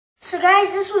So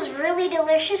guys, this was really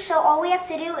delicious. So all we have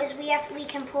to do is we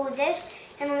can pull this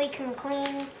and then we can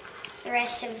clean the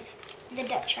rest of the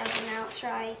Dutch oven out. So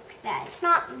like that. It's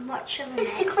not much of a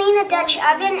mess. To clean a Dutch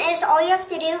oven is all you have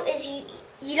to do is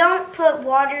you don't put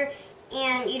water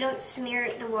and you don't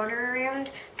smear the water around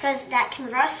because that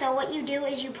can rust. So what you do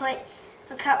is you put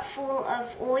a cup full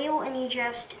of oil and you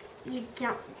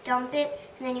dump it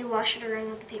and then you wash it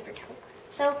around with a paper towel.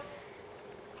 So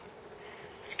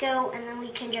let's go and then we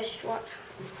can just wash it.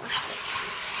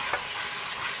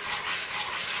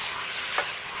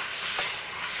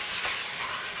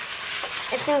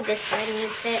 I think this side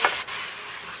needs it.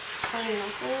 Clean the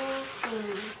whole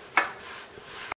thing.